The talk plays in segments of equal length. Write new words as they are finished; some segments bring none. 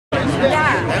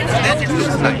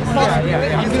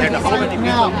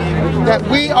that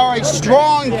we are a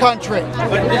strong country,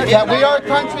 that we are a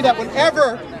country that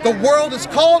whenever the world has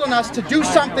called on us to do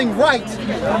something right,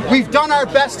 we've done our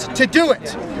best to do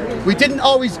it. We didn't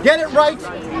always get it right,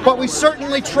 but we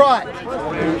certainly tried.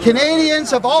 Canadians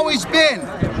have always been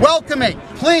welcoming.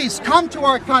 Please come to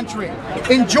our country.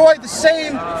 Enjoy the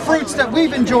same fruits that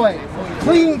we've enjoyed.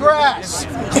 Clean grass,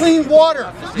 clean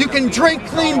water. You can drink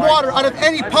clean water out of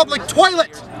any public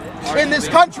toilet in this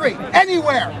country,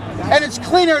 anywhere. And it's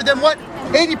cleaner than what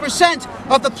 80%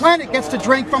 of the planet gets to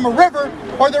drink from a river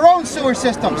or their own sewer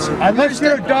systems. Unless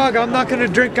you're a dog, I'm not going to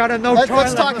drink out of no toilet.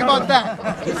 Let's talk about that.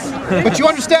 But you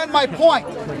understand my point.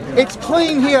 It's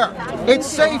clean here. It's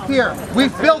safe here.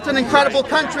 We've built an incredible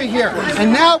country here.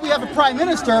 And now we have a Prime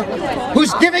Minister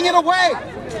who's giving it away.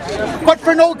 But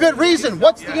for no good reason.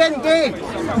 What's the end game?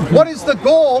 What is the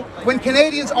goal when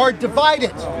Canadians are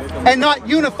divided and not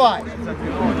unified?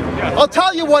 I'll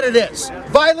tell you what it is.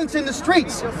 Violence in the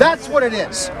streets, that's what it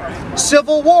is.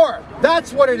 Civil war,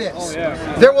 that's what it is.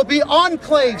 There will be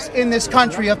enclaves in this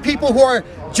country of people who are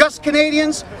just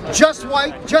Canadians, just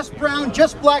white, just brown,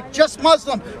 just black, just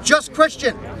Muslim, just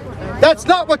Christian. That's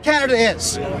not what Canada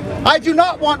is. I do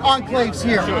not want enclaves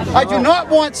here. I do not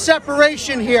want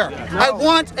separation here. I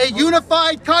want a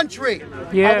unified country.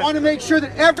 I want to make sure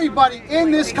that everybody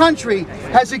in this country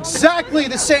has exactly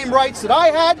the same rights that I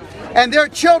had, and their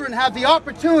children have the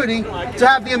opportunity to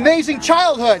have the amazing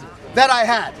childhood that I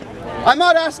had. I'm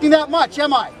not asking that much,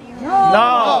 am I?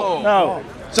 No.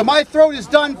 So my throat is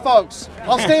done, folks.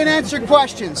 I'll stay and answer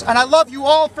questions, and I love you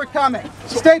all for coming.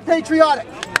 Stay patriotic.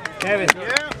 Kevin,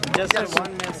 just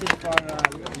one message for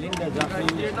Linda Duffy.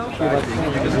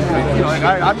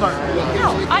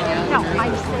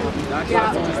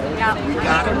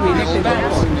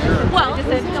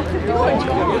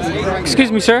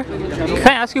 Excuse me, sir. Can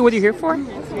I ask you what you're here for?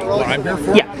 What I'm here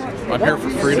for? Yeah. I'm here for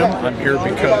freedom. I'm here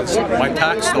because my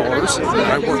tax dollars,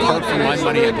 I work hard for my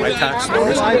money and my tax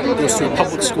dollars, goes to a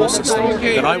public school system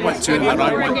that I went to, that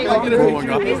I went growing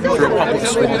up through a public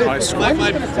school and high school.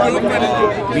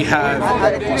 We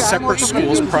have separate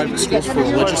schools, private schools for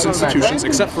religious institutions,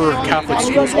 except for Catholic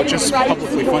schools, which is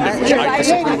publicly funded, which I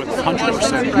disagree with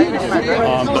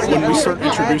 100%. But when we start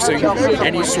introducing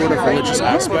any sort of religious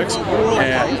aspects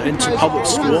into public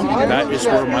school, that is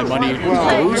where my money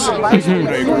goes. That's what I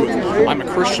agree with. I'm a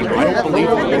Christian. I don't believe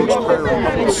in the Lord's Prayer in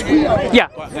public school. Yeah.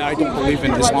 But I don't believe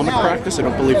in Islamic practice. I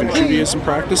don't believe in Judaism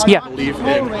practice. Yeah. I believe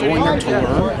in going there to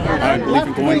learn. I believe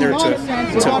in going there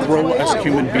to grow as a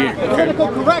human being. Okay?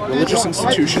 Religious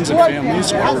institutions and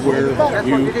families are where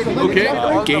you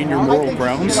gain your moral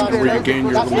grounds, where you gain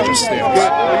your religious stance.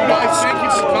 Thank you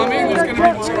for coming. There's going to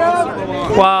be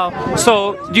discussion. Wow.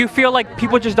 So, do you feel like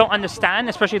people just don't understand,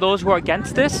 especially those who are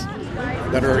against this?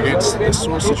 That are against this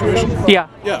sort of situation? Yeah.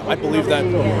 Yeah, I believe that.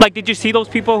 Like, did you see those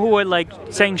people who were like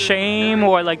saying shame,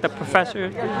 or like the professor?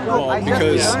 Well,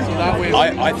 because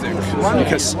I think,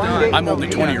 because I'm only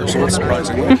 20 years old,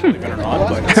 surprisingly, believe it or not,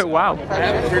 but wow.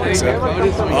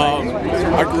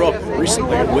 I grew up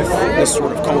recently with this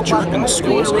sort of culture in the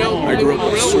schools. I grew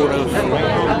up with sort of,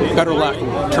 better lack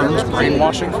of terms,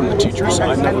 brainwashing from the teachers.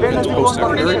 I've never been to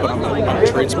post-secondary, but I'm a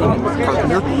tradesman, I'm a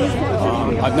carpenter.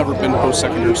 I've never been to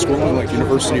post-secondary schooling like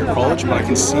university or college, but I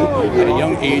can see at a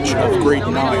young age of grade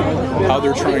 9 how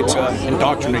they're trying to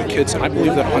indoctrinate kids, and I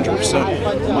believe that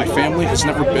 100%. My family has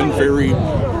never been very,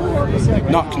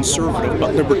 not conservative,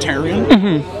 but libertarian.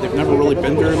 They've never really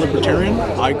been very libertarian.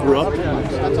 I grew up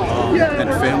in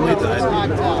a family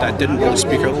that didn't really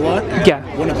speak out a lot. Yeah.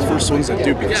 One of the first ones that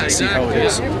do, because I see how it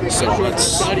is. So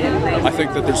I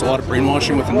think that there's a lot of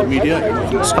brainwashing within the media and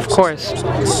within the schools. Of course. So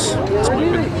that's my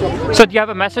opinion. So do you have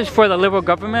a message for the Liberal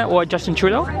government or Justin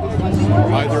Trudeau?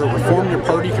 Either reform your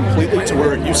party completely to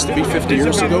where it used to be 50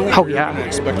 years ago, Oh, or you're yeah. going to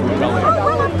expect a rebellion.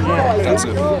 That's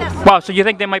it. Wow, so you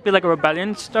think there might be like a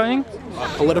rebellion starting?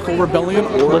 Political rebellion,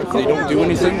 or if they don't do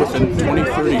anything within 20,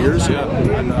 30 years,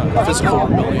 and physical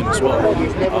rebellion as well.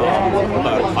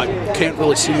 But I can't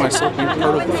really see myself being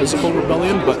part of the physical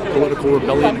rebellion, but political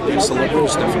rebellion against the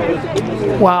Liberals,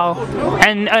 definitely. Wow.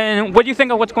 And what do you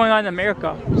think of what's going on in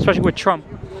America, especially with Trump?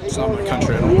 It's not my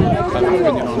country. I don't have an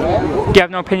opinion on it. Do you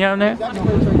have no opinion on it?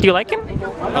 Do you like him?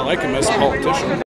 I like him as a politician.